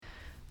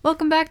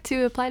Welcome back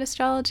to Applied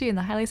Astrology and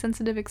the Highly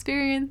Sensitive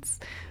Experience.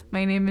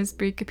 My name is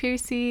Brika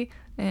Piercy,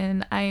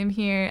 and I am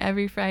here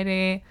every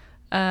Friday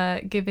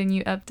giving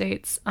you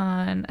updates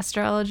on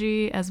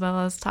astrology as well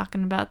as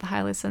talking about the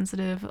highly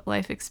sensitive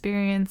life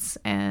experience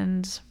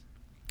and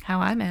how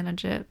I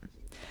manage it.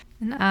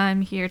 And I'm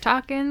here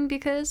talking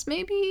because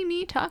maybe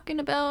me talking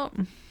about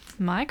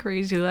my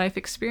crazy life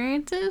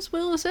experiences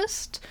will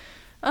assist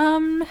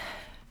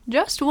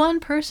just one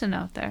person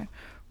out there,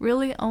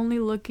 really only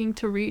looking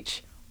to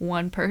reach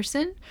one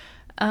person.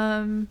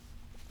 And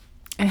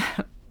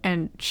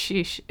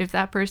sheesh, if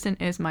that person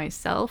is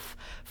myself,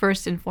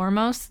 first and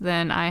foremost,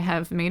 then I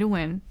have made a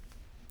win.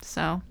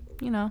 So,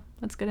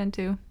 let's get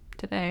into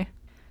today.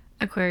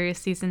 Aquarius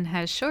season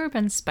has sure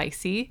been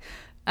spicy.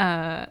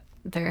 There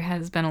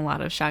has been a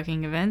lot of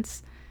shocking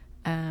events,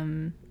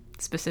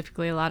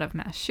 specifically a lot of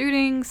mass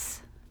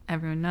shootings.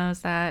 Everyone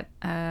knows that.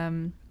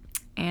 And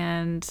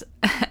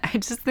I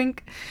just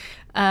think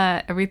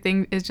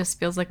everything just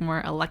feels like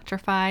more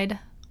electrified.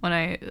 When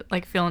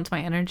I feel into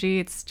my energy,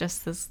 it's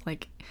just this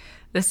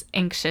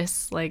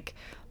anxious, like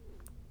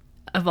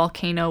a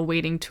volcano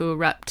waiting to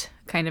erupt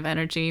kind of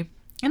energy.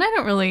 And I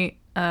don't really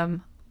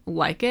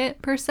like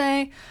it per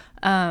se,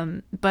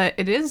 but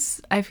it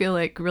is, I feel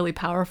like, really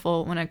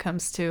powerful when it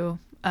comes to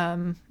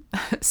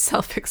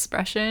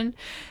self-expression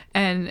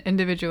and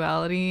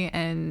individuality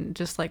and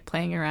just like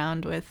playing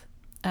around with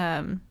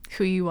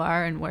who you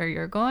are and where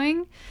you're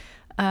going.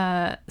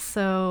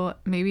 So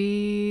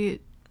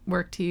maybe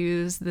work to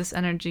use this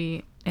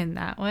energy in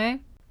that way.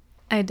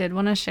 I did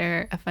want to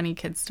share a funny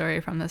kid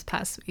story from this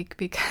past week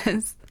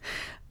because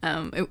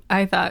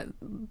I thought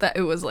that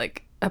it was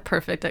like a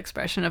perfect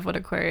expression of what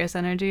Aquarius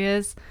energy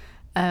is.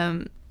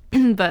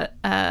 But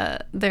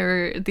there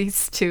were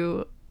these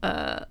two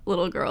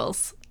little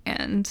girls,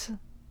 and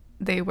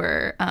they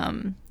were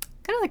kind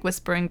of like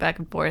whispering back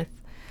and forth.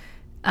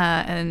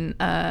 And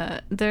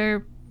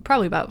they're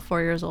probably about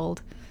 4 years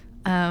old.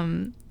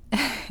 And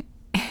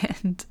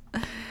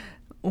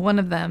one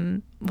of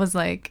them was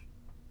like,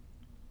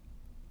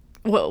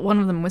 well, one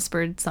of them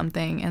whispered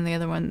something, and the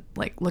other one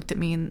like looked at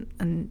me,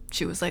 and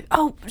she was like,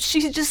 "Oh,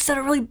 she just said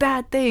a really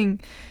bad thing,"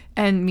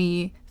 and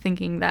me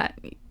thinking that,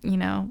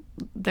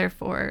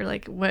 therefore,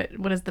 like,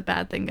 what is the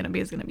bad thing gonna be?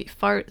 Is it gonna be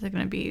fart? Is it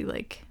gonna be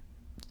like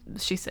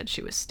she said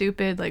she was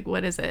stupid? Like,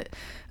 what is it?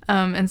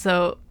 And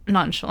so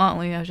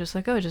nonchalantly, I was just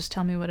like, "Oh, just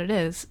tell me what it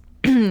is."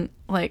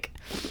 Like,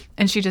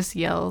 and she just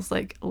yells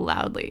like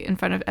loudly in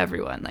front of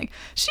everyone, like,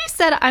 "She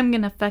said I'm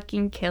gonna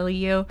fucking kill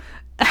you."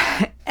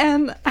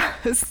 And I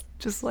was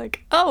just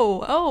like,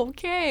 oh,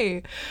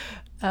 okay.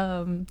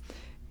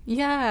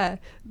 Yeah,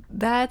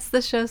 that's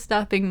the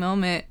show-stopping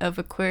moment of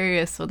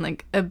Aquarius, when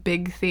like a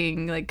big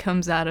thing like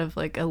comes out of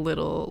like a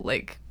little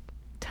like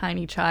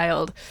tiny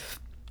child.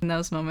 In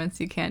those moments,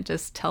 you can't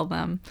just tell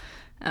them,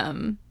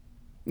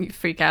 you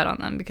freak out on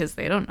them because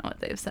they don't know what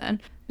they've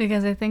said.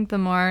 Because I think the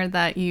more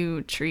that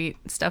you treat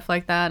stuff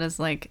like that as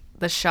like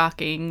the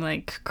shocking,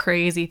 like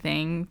crazy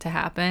thing to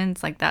happen,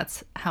 it's like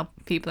that's how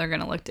people are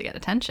going to look to get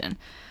attention.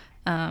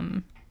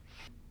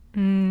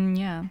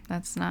 Yeah,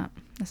 that's not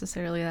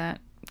necessarily that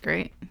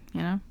great,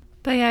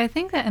 But yeah, I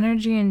think that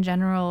energy in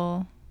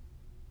general,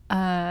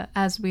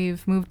 as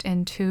we've moved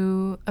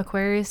into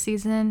Aquarius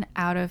season,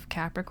 out of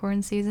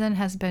Capricorn season,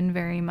 has been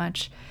very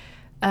much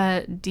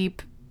a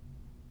deep,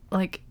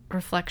 like,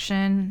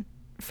 reflection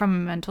from a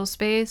mental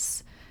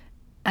space,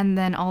 and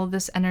then all of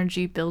this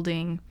energy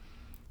building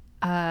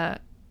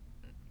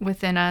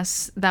within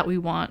us that we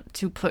want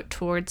to put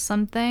towards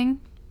something,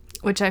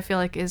 which I feel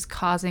like is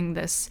causing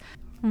this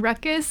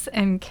ruckus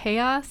and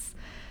chaos,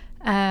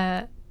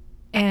 and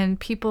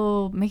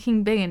people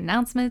making big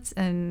announcements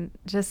and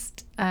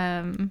just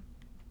saying,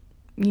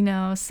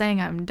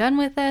 "I'm done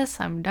with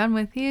this, I'm done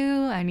with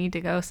you, I need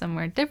to go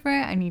somewhere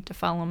different, I need to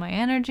follow my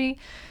energy,"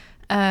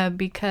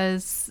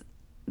 because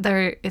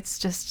it's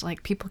just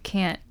like people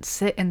can't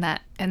sit in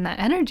that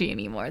energy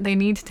anymore. They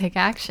need to take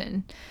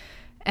action.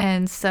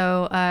 And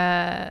so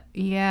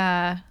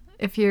yeah,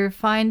 if you're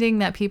finding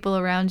that people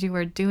around you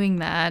are doing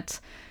that,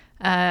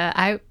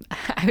 I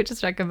would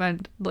just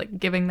recommend like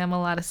giving them a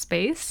lot of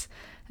space,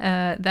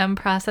 them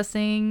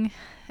processing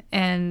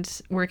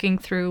and working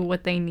through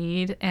what they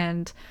need,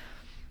 and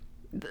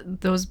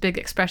those big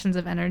expressions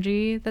of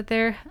energy that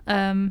they're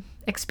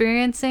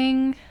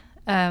experiencing.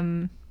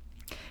 It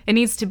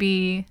needs to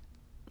be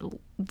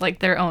like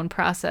their own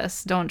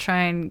process. Don't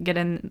try and get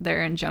in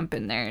there and jump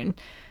in there and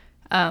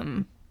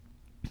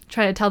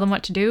try to tell them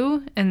what to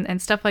do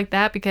and stuff like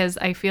that, because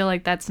I feel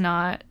like that's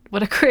not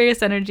what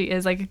Aquarius energy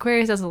is. Like,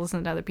 Aquarius doesn't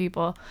listen to other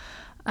people.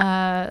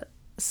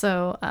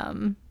 So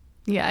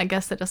yeah, I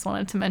guess I just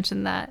wanted to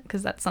mention that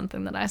because that's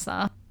something that I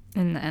saw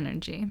in the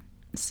energy.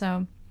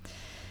 So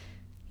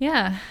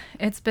yeah,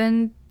 it's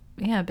been,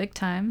 big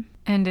time.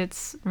 And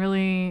it's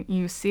really,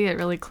 you see it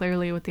really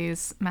clearly with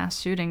these mass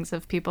shootings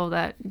of people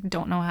that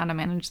don't know how to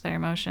manage their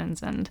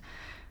emotions and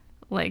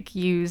like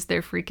use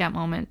their freak out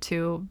moment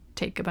to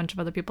take a bunch of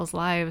other people's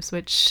lives,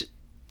 which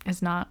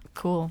is not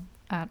cool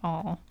at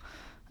all.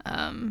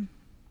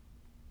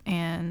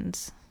 And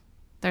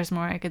there's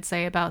more I could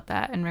say about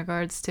that in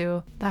regards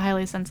to the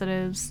highly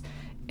sensitives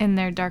in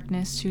their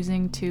darkness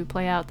choosing to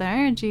play out their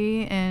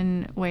energy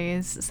in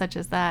ways such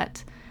as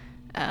that.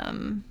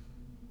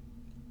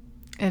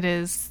 It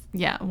is,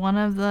 one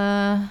of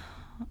the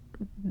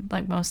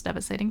most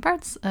devastating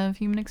parts of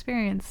human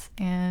experience.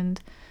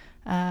 And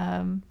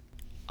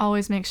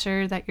always make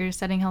sure that you're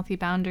setting healthy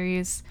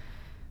boundaries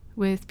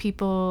with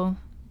people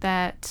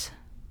that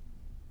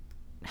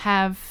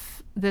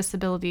have this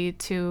ability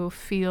to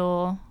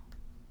feel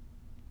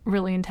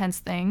really intense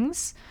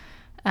things.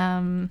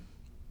 And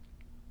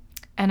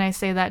I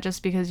say that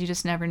just because you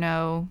just never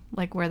know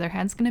where their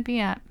head's going to be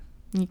at.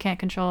 You can't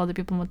control other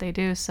people and what they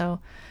do, so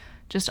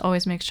just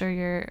always make sure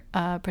you're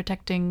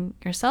protecting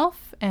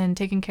yourself and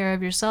taking care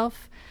of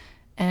yourself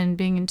and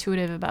being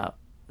intuitive about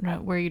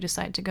where you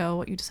decide to go,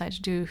 what you decide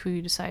to do, who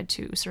you decide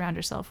to surround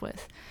yourself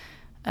with.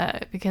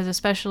 Because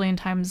especially in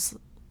times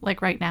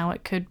like right now,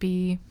 it could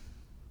be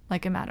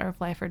a matter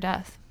of life or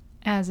death,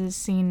 as is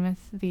seen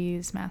with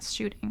these mass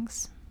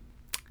shootings.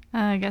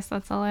 I guess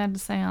that's all I had to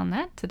say on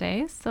that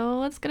today, so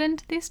let's get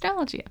into the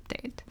astrology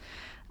update.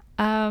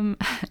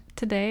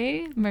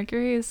 Today,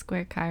 Mercury is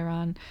square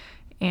Chiron,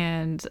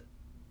 and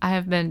I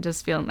have been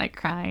just feeling like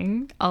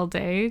crying all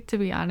day, to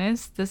be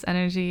honest. This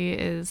energy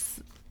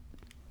is...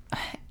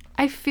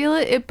 I feel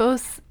it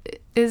both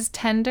is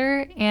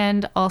tender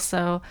and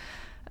also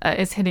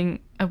is hitting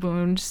a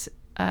wound.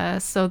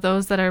 So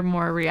those that are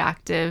more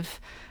reactive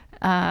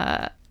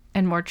and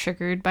more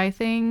triggered by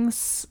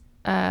things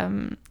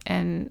and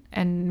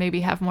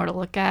maybe have more to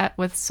look at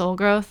with soul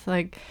growth,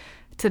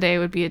 today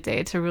would be a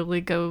day to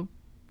really go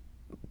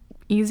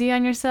easy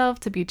on yourself,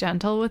 to be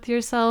gentle with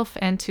yourself,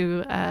 and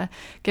to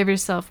give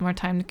yourself more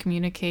time to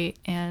communicate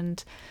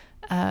and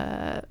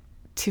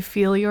to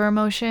feel your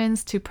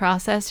emotions, to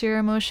process your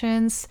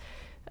emotions,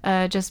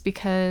 just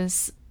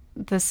because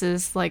this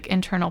is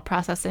internal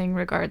processing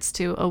regards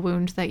to a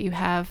wound that you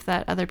have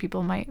that other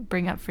people might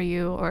bring up for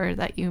you, or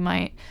that you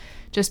might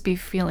just be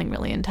feeling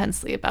really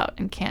intensely about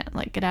and can't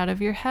get out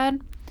of your head.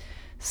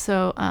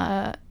 So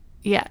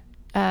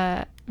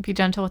be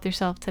gentle with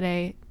yourself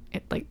today.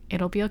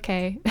 It'll be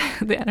okay.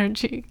 The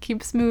energy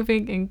keeps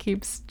moving and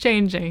keeps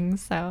changing.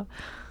 So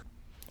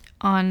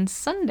on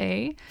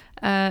Sunday,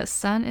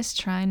 Sun is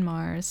trine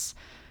Mars.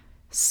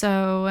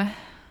 So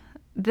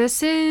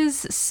this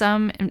is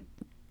some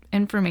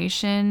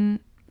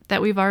information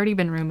that we've already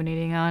been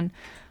ruminating on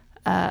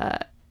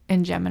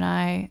in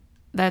Gemini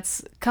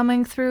that's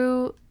coming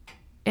through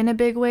in a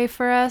big way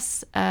for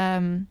us.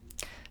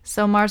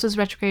 So Mars was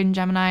retrograde in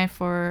Gemini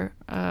for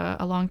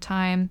a long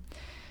time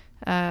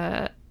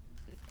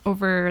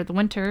over the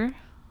winter,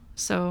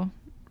 so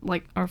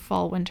our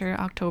fall, winter,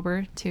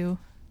 October to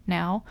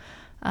now,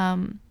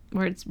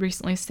 where it's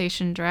recently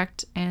stationed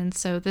direct. And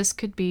so this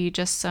could be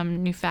just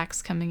some new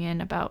facts coming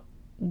in about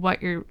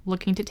what you're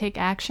looking to take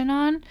action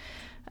on,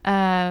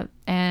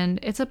 and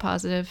it's a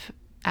positive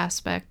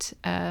aspect.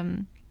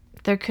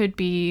 There could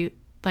be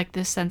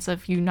this sense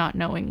of you not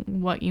knowing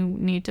what you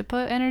need to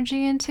put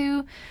energy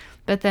into,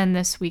 but then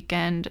this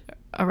weekend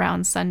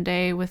around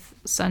Sunday with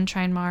Sun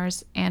trine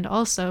Mars and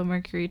also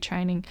Mercury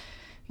trining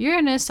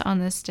Uranus on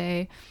this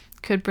day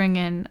could bring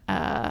in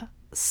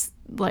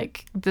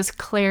this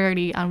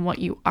clarity on what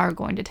you are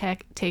going to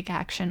take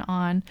action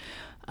on,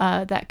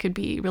 that could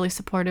be really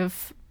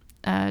supportive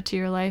to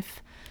your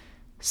life.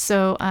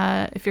 So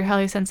if you're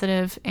highly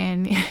sensitive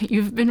and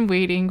you've been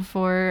waiting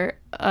for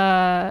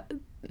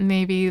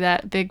maybe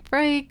that big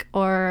break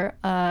or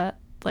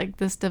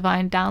this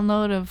divine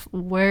download of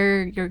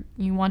where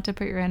you want to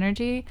put your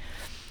energy,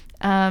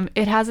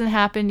 it hasn't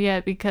happened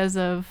yet because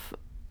of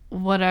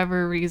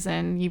whatever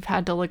reason. You've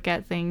had to look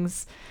at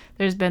things.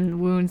 There's been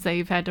wounds that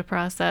you've had to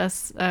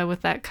process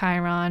with that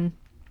Chiron,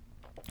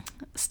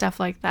 stuff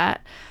like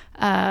that.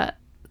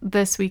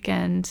 This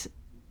weekend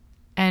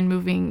and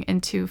moving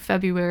into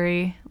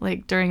February,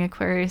 during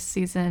Aquarius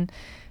season,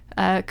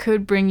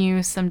 could bring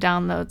you some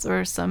downloads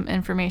or some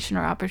information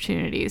or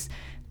opportunities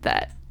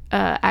that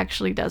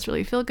actually does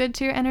really feel good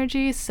to your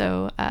energy.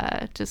 So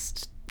I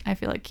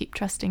feel keep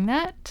trusting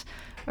that,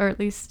 or at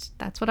least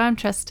that's what I'm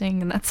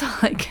trusting, and that's all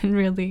I can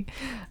really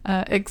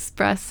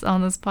express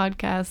on this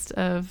podcast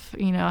of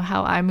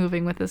how I'm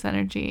moving with this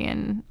energy,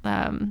 and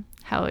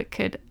how it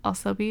could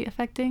also be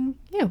affecting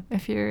you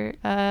if you're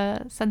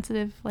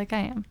sensitive like I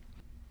am.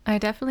 I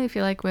definitely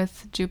feel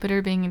with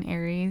Jupiter being in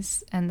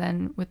Aries, and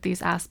then with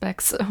these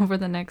aspects over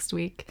the next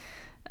week,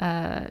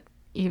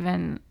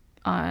 even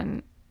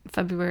on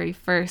February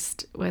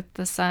 1st with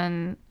the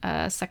Sun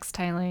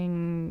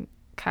sextiling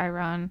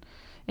Chiron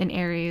in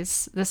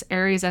Aries, this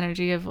Aries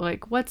energy of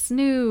what's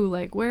new,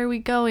 where are we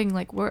going,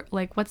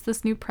 what's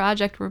this new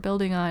project we're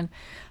building on,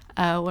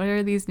 what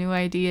are these new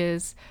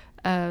ideas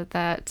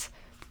that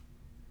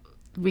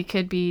we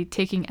could be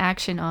taking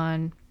action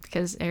on,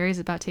 because Aries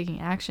is about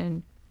taking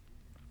action.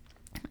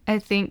 I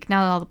think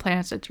now that all the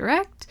planets are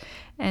direct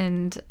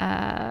and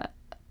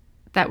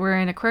that we're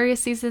in Aquarius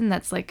season,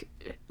 that's like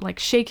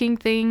shaking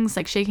things,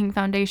 shaking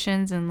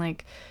foundations,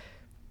 and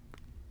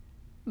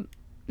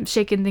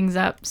shaking things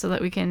up so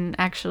that we can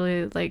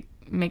actually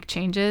make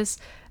changes,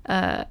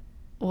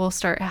 we'll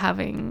start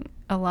having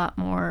a lot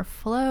more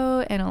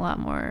flow and a lot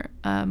more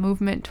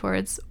movement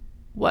towards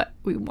what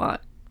we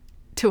want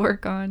to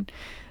work on.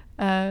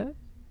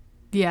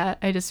 Yeah,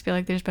 I just feel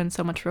like there's been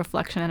so much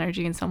reflection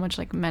energy and so much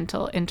like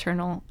mental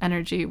internal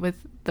energy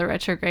with the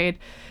retrograde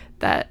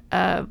that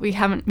we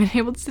haven't been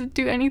able to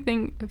do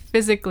anything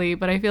physically,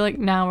 but I feel like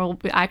now we'll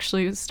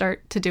actually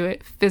start to do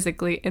it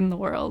physically in the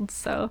world.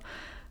 So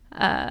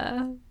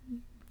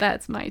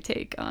that's my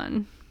take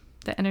on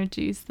the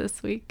energies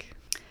this week.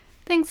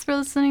 Thanks for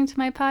listening to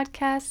my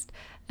podcast.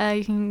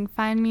 You can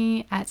find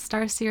me at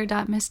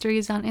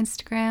starseer.mysteries on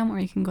Instagram, or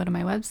you can go to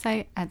my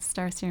website at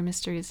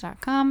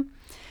starseermysteries.com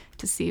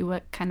to see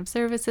what kind of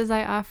services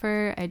I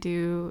offer. I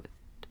do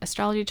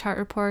astrology chart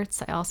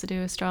reports. I also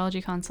do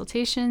astrology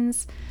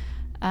consultations.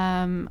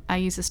 I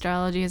use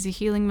astrology as a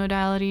healing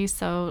modality,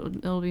 so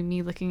it'll be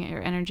me looking at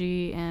your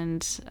energy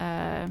and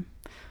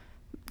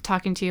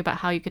talking to you about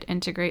how you could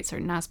integrate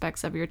certain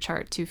aspects of your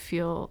chart to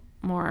feel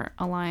more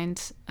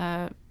aligned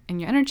in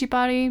your energy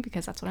body,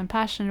 because that's what I'm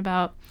passionate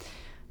about.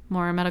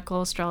 More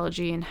medical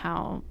astrology and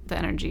how the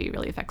energy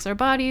really affects our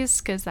bodies,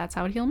 because that's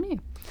how it healed me.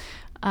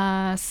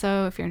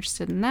 So if you're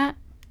interested in that,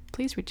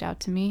 please reach out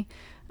to me.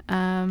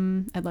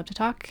 I'd love to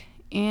talk.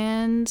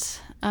 And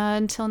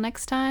until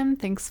next time,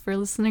 thanks for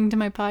listening to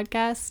my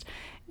podcast,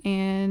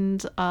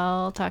 and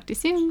I'll talk to you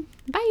soon.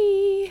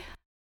 Bye!